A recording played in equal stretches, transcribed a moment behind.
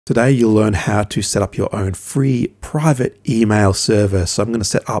Today you'll learn how to set up your own free private email server. So I'm going to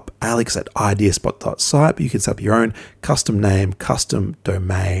set up alex@ideaspot.site, but you can set up your own custom name, custom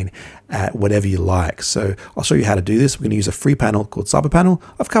domain, at whatever you like. So I'll show you how to do this. We're going to use a free panel called CyberPanel.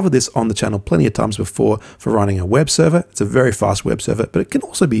 I've covered this on the channel plenty of times before for running a web server. It's a very fast web server, but it can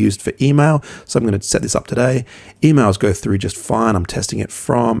also be used for email. So I'm going to set this up today. Emails go through just fine. I'm testing it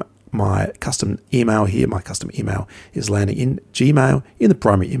from my custom email here. My custom email is landing in Gmail in the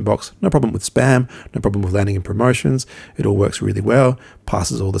primary inbox. No problem with spam, no problem with landing in promotions. It all works really well.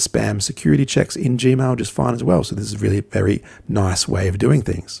 Passes all the spam security checks in Gmail just fine as well. So this is really a very nice way of doing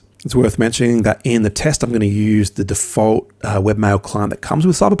things. It's worth mentioning that in the test, I'm going to use the default webmail client that comes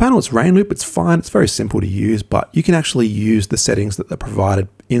with CyberPanel. It's Rainloop, it's fine, it's very simple to use, but you can actually use the settings that are provided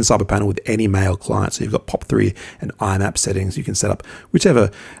in CyberPanel with any mail client. So you've got POP3 and IMAP settings. You can set up whichever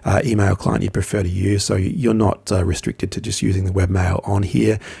email client you prefer to use. So you're not restricted to just using the webmail on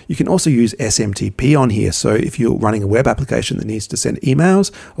here. You can also use SMTP on here. So if you're running a web application that needs to send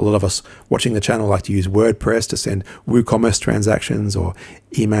emails, a lot of us watching the channel like to use WordPress to send WooCommerce transactions or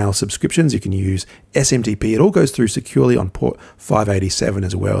email subscriptions. You can use SMTP. It all goes through securely on port 587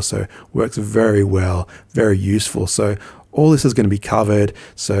 as well. So works very well, very useful. So all this is going to be covered.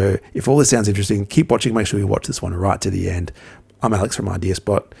 So if all this sounds interesting, keep watching. Make sure you watch this one right to the end. I'm Alex from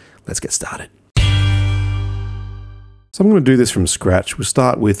IdeaSpot. Let's get started. So I'm going to do this from scratch. We'll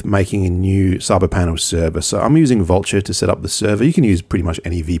start with making a new CyberPanel server. So I'm using Vultr to set up the server. You can use pretty much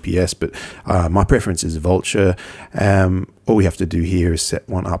any VPS, but my preference is Vultr. All we have to do here is set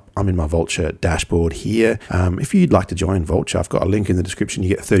one up. I'm in my Vultr dashboard here. If you'd like to join Vultr, I've got a link in the description. You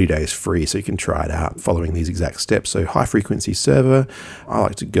get 30 days free, so you can try it out following these exact steps. So high frequency server. I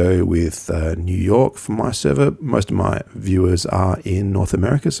like to go with New York for my server. Most of my viewers are in North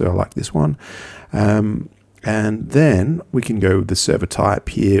America, so I like this one. And then we can go with the server type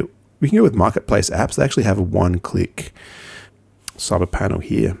here. We can go with marketplace apps. They actually have a one-click CyberPanel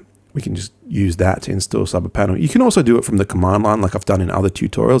here. We can just use that to install CyberPanel. You can also do it from the command line like I've done in other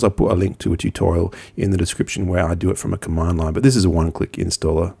tutorials. I'll put a link to a tutorial in the description where I do it from a command line, but this is a one-click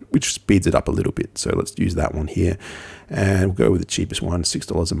installer, which speeds it up a little bit. So let's use that one here. And we'll go with the cheapest one,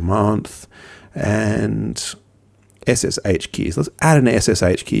 $6 a month. And SSH keys. Let's add an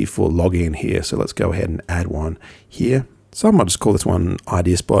SSH key for login here. So let's go ahead and add one here. So I might just call this one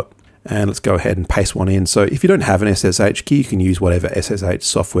IdeaSpot, and let's go ahead and paste one in. So if you don't have an SSH key, you can use whatever SSH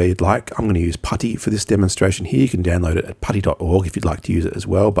software you'd like. I'm going to use Putty for this demonstration here. You can download it at putty.org if you'd like to use it as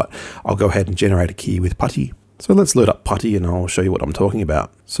well, but I'll go ahead and generate a key with Putty. So let's load up Putty and I'll show you what I'm talking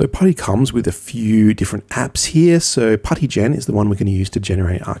about. So Putty comes with a few different apps here. So PuttyGen is the one we're going to use to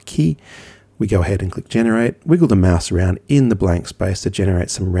generate our key. We go ahead and click generate, wiggle the mouse around in the blank space to generate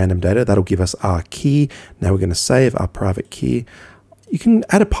some random data. That'll give us our key. Now we're going to save our private key. You can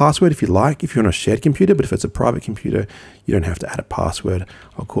add a password if you like, if you're on a shared computer, but if it's a private computer, you don't have to add a password.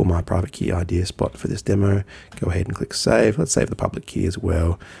 I'll call my private key IdeaSpot for this demo. Go ahead and click save. Let's save the public key as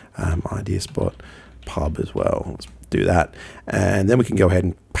well. IdeaSpot pub as well. Let's do that. And then we can go ahead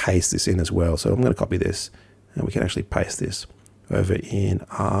and paste this in as well. So I'm going to copy this and we can actually paste this over in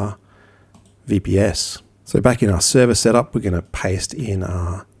our VPS. So back in our server setup, we're going to paste in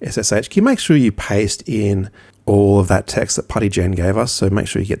our SSH key. Make sure you paste in all of that text that PuttyGen gave us. So make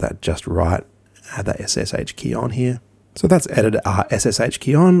sure you get that just right. Add that SSH key on here. So that's added our SSH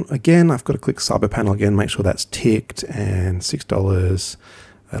key on. Again, I've got to click CyberPanel again, make sure that's ticked, and $6.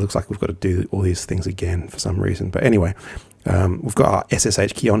 It looks like we've got to do all these things again for some reason. But anyway, we've got our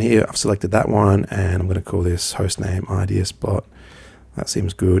SSH key on here. I've selected that one and I'm going to call this hostname IdeaSpot. That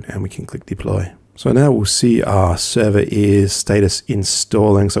seems good, and we can click deploy. So now we'll see our server is status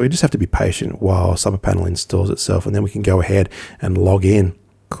installing. So we just have to be patient while CyberPanel installs itself, and then we can go ahead and log in.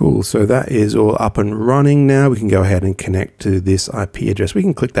 Cool, so that is all up and running now. We can go ahead and connect to this IP address. We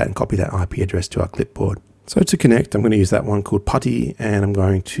can click that and copy that IP address to our clipboard. So to connect, I'm going to use that one called Putty, and I'm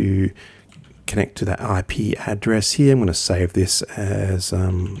going to connect to that IP address here. I'm going to save this as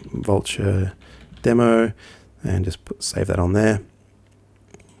Vultr demo and just save that on there.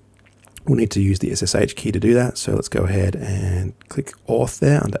 We'll need to use the SSH key to do that. So let's go ahead and click auth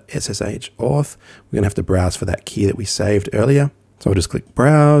there under SSH auth. We're going to have to browse for that key that we saved earlier. So I'll just click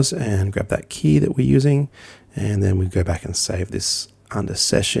browse and grab that key that we're using. And then we go back and save this under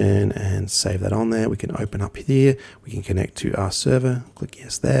session and save that on there. We can open up here. We can connect to our server. Click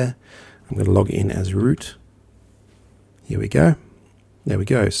yes there. I'm going to log in as root. Here we go. There we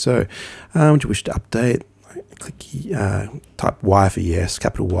go. So do you wish to update? Click type Y for yes,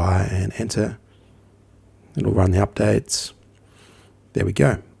 capital Y, and enter. It'll run the updates. There we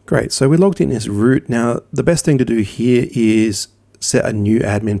go. Great. So we're logged in as root. Now, the best thing to do here is set a new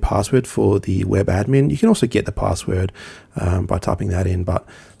admin password for the web admin. You can also get the password by typing that in, but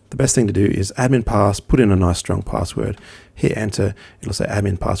the best thing to do is admin pass, put in a nice strong password, hit enter, it'll say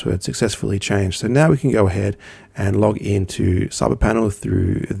admin password successfully changed. So now we can go ahead and log into CyberPanel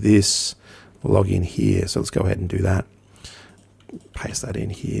through this login here. So let's go ahead and do that. Paste that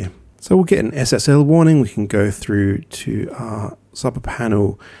in here. So we'll get an SSL warning. We can go through to our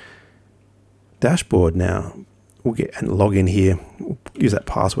CyberPanel dashboard now. We'll get and log in here. We'll use that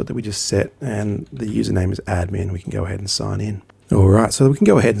password that we just set, and the username is admin. We can go ahead and sign in. All right, so we can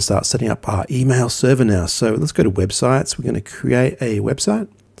go ahead and start setting up our email server now. So let's go to websites. We're going to create a website.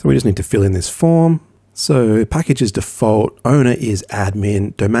 So we just need to fill in this form. So package is default, owner is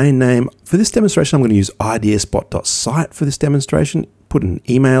admin, domain name. For this demonstration, I'm going to use ideaspot.site for this demonstration. Put an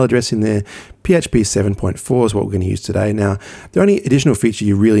email address in there. PHP 7.4 is what we're going to use today. Now, the only additional feature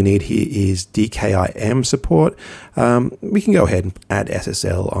you really need here is DKIM support. We can go ahead and add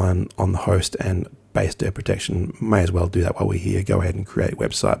SSL on the host and base dirt protection. May as well do that while we're here. Go ahead and create a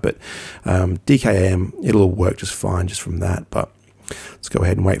website, but DKIM, it'll work just fine just from that. But let's go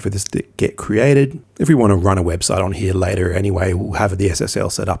ahead and wait for this to get created. If we want to run a website on here later anyway, we'll have the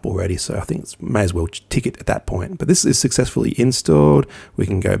SSL set up already. So I think may as well tick it at that point. But this is successfully installed. We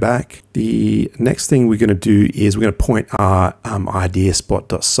can go back. The next thing we're going to do is we're going to point our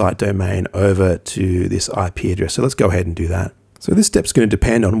ideaspot.site domain over to this IP address. So let's go ahead and do that. So this step's going to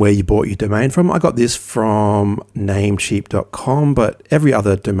depend on where you bought your domain from. I got this from namecheap.com, but every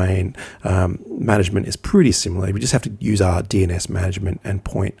other domain management is pretty similar. We just have to use our DNS management and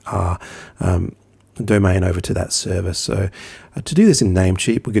point our domain over to that server. So to do this in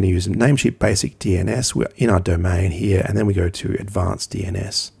Namecheap, we're going to use Namecheap Basic DNS. We're in our domain here, and then we go to Advanced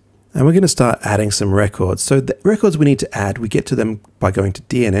DNS. And we're going to start adding some records. So the records we need to add, we get to them by going to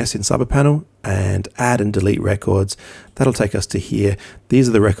DNS in CyberPanel and add and delete records. That'll take us to here. These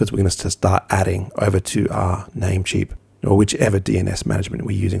are the records we're going to start adding over to our Namecheap or whichever DNS management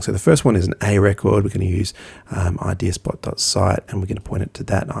we're using. So the first one is an A record. We're going to use ideaspot.site, and we're going to point it to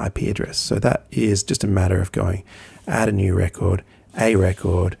that IP address. So that is just a matter of going add a new record, A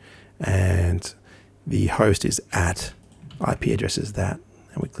record, and the host is at, IP address is that.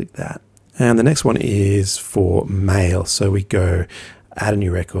 And we click that. And the next one is for mail. So we go add a new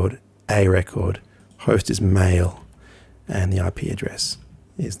record, A record, host is mail, and the IP address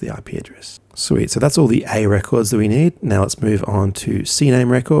is the IP address. Sweet. So that's all the A records that we need. Now let's move on to CNAME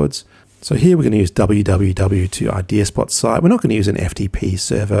records. So here we're going to use www to Ideaspot site. We're not going to use an FTP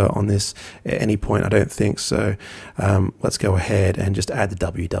server on this at any point, I don't think. So let's go ahead and just add the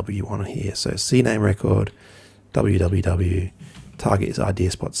www on here. So CNAME record, www. Target is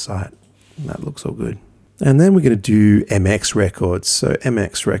Ideaspot site. And that looks all good. And then we're going to do MX records. So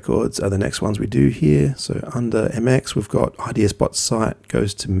MX records are the next ones we do here. So under MX, we've got Ideaspot site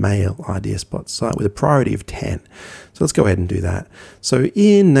goes to mail Ideaspot site with a priority of 10. So let's go ahead and do that. So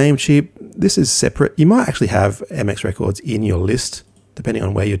in Namecheap, this is separate. You might actually have MX records in your list, depending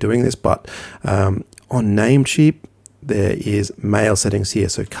on where you're doing this. But on Namecheap, there is mail settings here.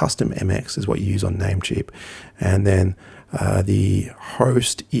 So custom MX is what you use on Namecheap. And then the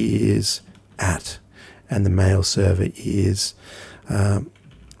host is at, and the mail server is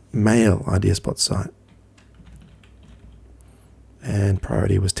mail Ideaspot site. And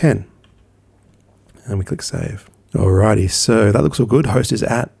priority was 10. And we click save. Alrighty, so that looks all good. Host is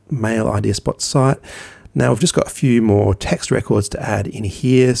at mail Ideaspot site. Now we've just got a few more text records to add in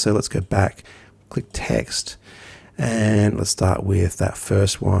here. So let's go back, click text, and let's start with that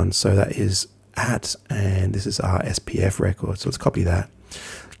first one. So that is at, and this is our SPF record. So let's copy that.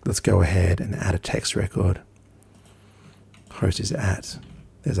 Let's go ahead and add a text record. Host is at.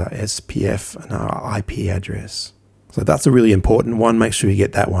 There's our SPF and our IP address. So that's a really important one. Make sure you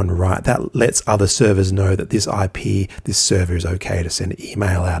get that one right. That lets other servers know that this IP, this server is okay to send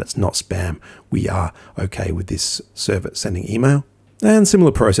email out. It's not spam. We are okay with this server sending email. And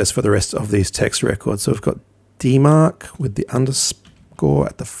similar process for the rest of these text records. So we've got DMARC with the underscore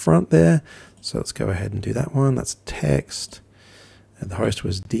at the front there. So let's go ahead and do that one. That's text. And the host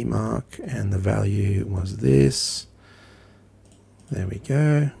was DMARC and the value was this. There we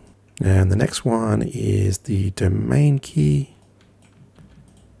go. And the next one is the domain key.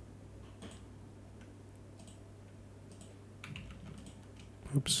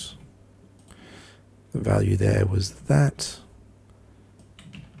 Oops. The value there was that.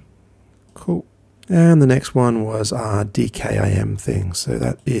 Cool. And the next one was our DKIM thing. So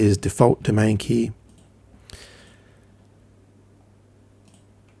that is default domain key.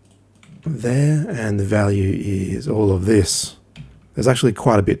 There, and the value is all of this. There's actually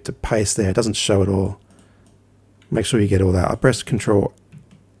quite a bit to paste there. It doesn't show it all. Make sure you get all that. I pressed Control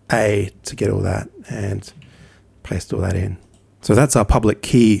A to get all that and paste all that in. So that's our public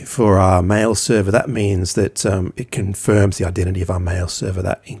key for our mail server. That means that it confirms the identity of our mail server.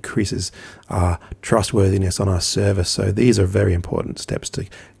 That increases our trustworthiness on our server. So these are very important steps to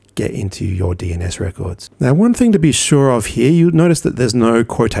get into your DNS records. Now, one thing to be sure of here, you'll notice that there's no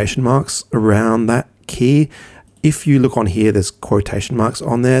quotation marks around that key. If you look on here, there's quotation marks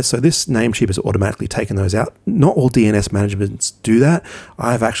on there. So this Namecheap has automatically taken those out. Not all DNS managements do that.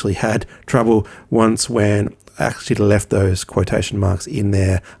 I've actually had trouble once when I actually left those quotation marks in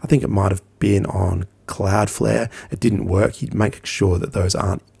there. I think it might have been on Cloudflare. It didn't work. You'd make sure that those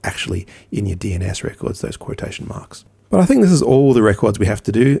aren't actually in your DNS records, those quotation marks. But I think this is all the records we have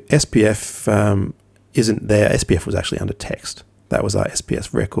to do. SPF isn't there. SPF was actually under text. That was our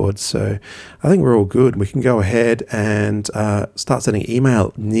SPF record. So I think we're all good. We can go ahead and start sending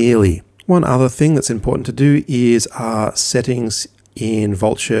email nearly. One other thing that's important to do is our settings in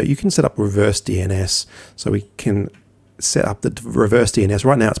Vultr. You can set up reverse DNS. So we can set up the reverse DNS.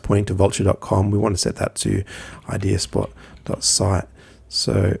 Right now it's pointing to vultr.com. We want to set that to ideaspot.site.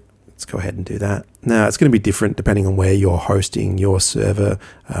 So let's go ahead and do that. Now it's going to be different depending on where you're hosting your server,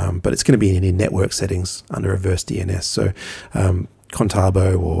 but it's going to be in your network settings under reverse DNS. So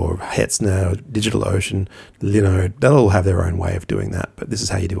Contabo or Hetzner, or DigitalOcean, Linode, they'll all have their own way of doing that, but this is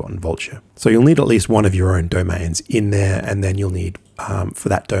how you do it on Vultr. So you'll need at least one of your own domains in there, and then you'll need, for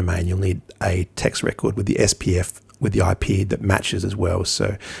that domain, you'll need a text record with the SPF, with the IP that matches as well.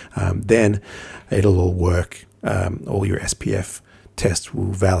 So then it'll all work, all your SPF test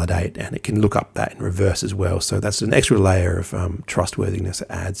will validate, and it can look up that in reverse as well. So that's an extra layer of trustworthiness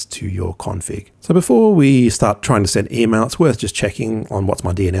it adds to your config. So before we start trying to send email, it's worth just checking on what's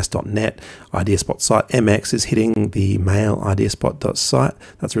my DNS.net. Ideaspot site MX is hitting the mail ideaspot.site.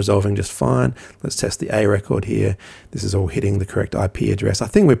 That's resolving just fine. Let's test the A record here. This is all hitting the correct IP address. I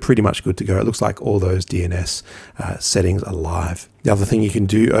think we're pretty much good to go. It looks like all those DNS settings are live. The other thing you can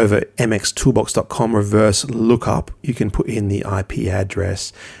do over mxtoolbox.com reverse lookup, you can put in the IP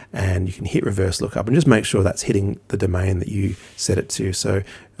address and you can hit reverse lookup and just make sure that's hitting the domain that you set it to. So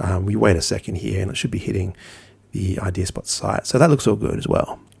we wait a second here and it should be hitting the Ideaspot site. So that looks all good as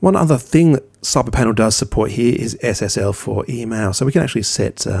well. One other thing that CyberPanel does support here is SSL for email. So we can actually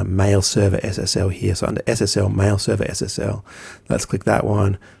set mail server SSL here. So under SSL, mail server SSL, let's click that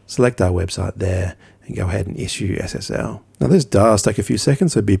one, select our website there, and go ahead and issue SSL. Now this does take a few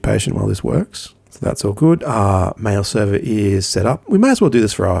seconds, so be patient while this works. So that's all good. Our mail server is set up. We may as well do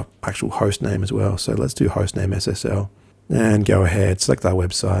this for our actual host name as well. So let's do hostname SSL and go ahead, select our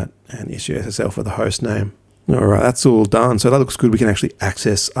website and issue SSL for the host name. All right, that's all done. So that looks good. We can actually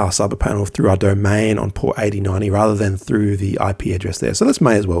access our CyberPanel through our domain on port 8090 rather than through the IP address there. So let's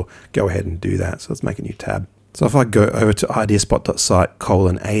may as well go ahead and do that. So let's make a new tab. So if I go over to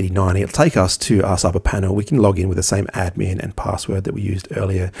ideaspot.site:8090, it'll take us to our CyberPanel. We can log in with the same admin and password that we used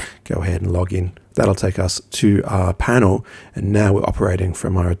earlier. Go ahead and log in. That'll take us to our panel. And now we're operating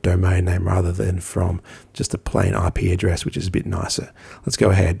from our domain name rather than from just a plain IP address, which is a bit nicer. Let's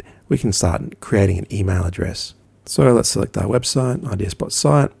go ahead. We can start creating an email address. So let's select our website, Ideaspot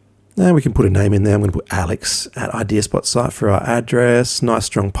site. Now we can put a name in there. I'm going to put Alex at Ideaspot site for our address. Nice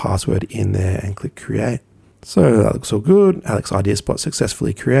strong password in there and click create. So that looks all good. Alex Ideaspot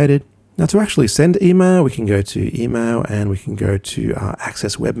successfully created. Now to actually send email, we can go to email and we can go to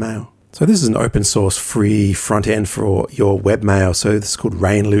access webmail. So this is an open source free front end for your webmail. So this is called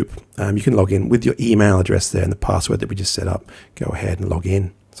Rainloop. You can log in with your email address there and the password that we just set up. Go ahead and log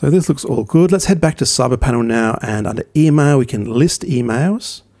in. So this looks all good. Let's head back to CyberPanel now, and under email, we can list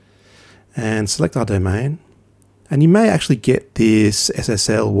emails and select our domain. And you may actually get this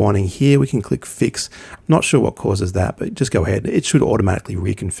SSL warning here. We can click fix. I'm not sure what causes that, but just go ahead. It should automatically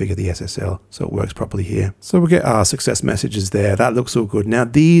reconfigure the SSL so it works properly here. So we'll get our success messages there. That looks all good. Now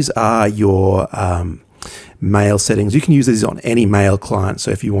these are your mail settings. You can use these on any mail client. So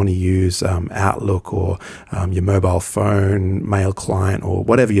if you want to use Outlook or your mobile phone mail client or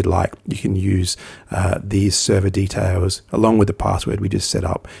whatever you'd like, you can use these server details along with the password we just set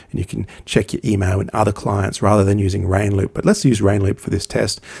up, and you can check your email in other clients rather than using Rainloop. But let's use Rainloop for this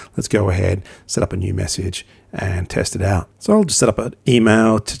test. Let's go ahead, set up a new message and test it out. So I'll just set up an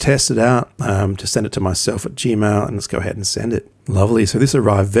email to test it out, to send it to myself at Gmail, and let's go ahead and send it. Lovely. So this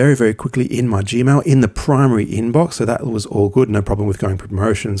arrived very, very quickly in my Gmail in the primary inbox. So that was all good. No problem with going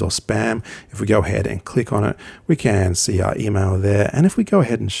promotions or spam. If we go ahead and click on it, we can see our email there. And if we go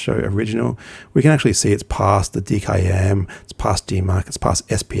ahead and show original, we can actually see it's passed the DKIM, it's passed DMARC, it's passed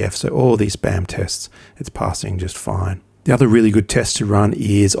SPF. So all these spam tests, it's passing just fine. The other really good test to run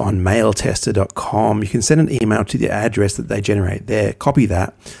is on mailtester.com. You can send an email to the address that they generate there. Copy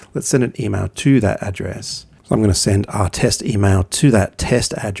that. Let's send an email to that address. So I'm going to send our test email to that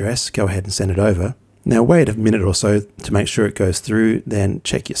test address. Go ahead and send it over. Now wait a minute or so to make sure it goes through, then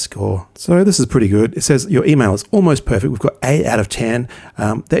check your score. So this is pretty good. It says your email is almost perfect. We've got 8 out of 10.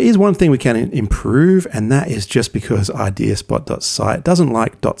 There is one thing we can improve, and that is just because ideaspot.site doesn't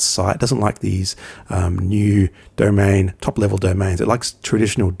like .site, doesn't like these new domain, top level domains. It likes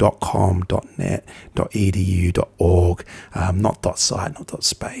traditional .com, .net, .edu, .org, not .site, not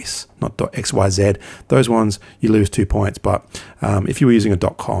 .space, not .xyz. Those ones, you lose 2 points. But if you were using a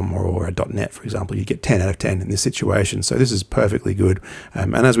 .com or a .net, for example, you get 10 out of 10 in this situation. So this is perfectly good.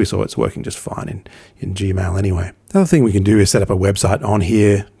 And as we saw, it's working just fine in Gmail anyway. The other thing we can do is set up a website on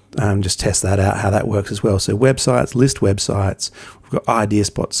here. Just test that out, how that works as well. So websites, list websites. We've got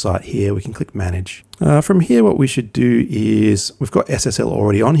Ideaspot site here. We can click manage. From here, what we should do is we've got SSL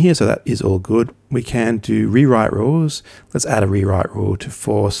already on here, so that is all good. We can do rewrite rules. Let's add a rewrite rule to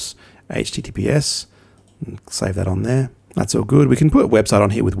force HTTPS. Save that on there. That's all good. We can put a website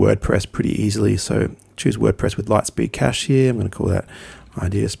on here with WordPress pretty easily. So choose WordPress with Lightspeed Cache here. I'm going to call that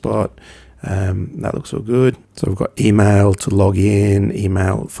Ideaspot. That looks all good. So we've got email to log in,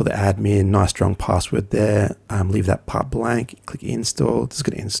 email for the admin, nice strong password there. Leave that part blank, click install. This is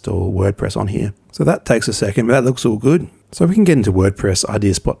going to install WordPress on here. So that takes a second, but that looks all good. So we can get into WordPress,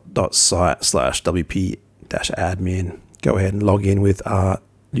 ideaspot.site/wp-admin. Go ahead and log in with our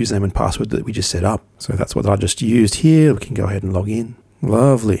username and password that we just set up. So that's what I just used here. We can go ahead and log in.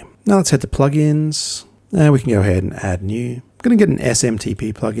 Lovely. Now let's head to plugins. Now we can go ahead and add new. I'm going to get an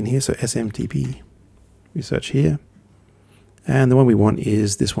SMTP plugin here. So SMTP, we search here. And the one we want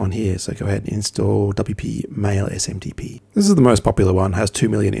is this one here. So go ahead and install WP Mail SMTP. This is the most popular one, has 2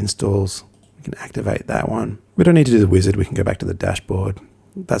 million installs. We can activate that one. We don't need to do the wizard. We can go back to the dashboard.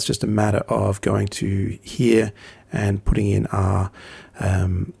 That's just a matter of going to here and putting in our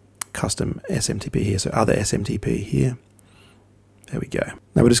custom SMTP here. So other SMTP here. There we go.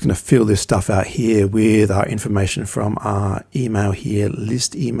 Now we're just going to fill this stuff out here with our information from our email here,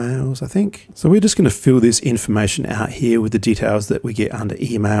 list emails, I think. So we're just going to fill this information out here with the details that we get under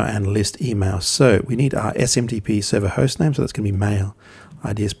email and list email. So we need our SMTP server host name. So that's going to be mail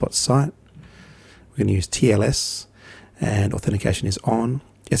Ideaspot site. We're going to use TLS and authentication is on.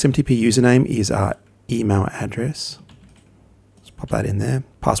 SMTP username is our email address. Let's pop that in there.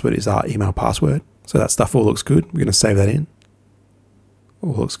 Password is our email password. So that stuff all looks good. We're going to save that in.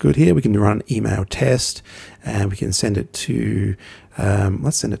 All looks good here. We can run an email test and we can send it to,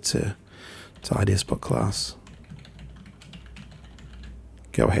 let's send it to Ideaspot class.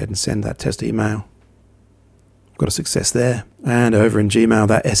 Go ahead and send that test email. Got a success there. And over in Gmail,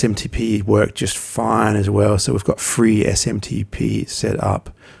 that SMTP worked just fine as well. So we've got free SMTP set up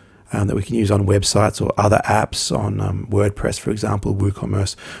that we can use on websites or other apps on WordPress, for example,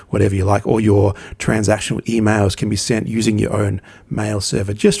 WooCommerce, whatever you like. Or your transactional emails can be sent using your own mail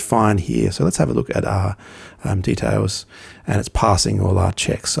server just fine here. So let's have a look at our details, and it's passing all our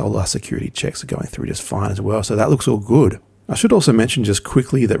checks. All our security checks are going through just fine as well. So that looks all good. I should also mention just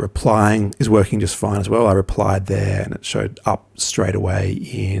quickly that replying is working just fine as well. I replied there and it showed up straight away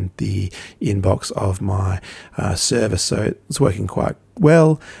in the inbox of my server. So it's working quite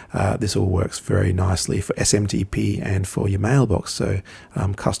well. This all works very nicely for SMTP and for your mailbox. So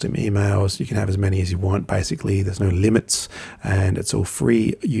custom emails, you can have as many as you want. Basically, there's no limits and it's all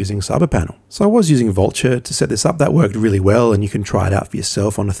free using CyberPanel. So I was using Vultr to set this up. That worked really well and you can try it out for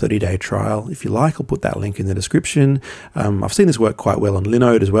yourself on a 30-day trial. If you like, I'll put that link in the description. I've seen this work quite well on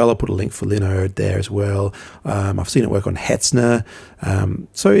Linode as well. I'll put a link for Linode there as well. I've seen it work on Hetzner.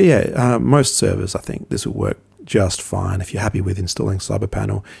 So yeah, most servers, I think this will work just fine. If you're happy with installing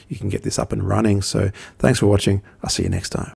CyberPanel, you can get this up and running. So thanks for watching. I'll see you next time.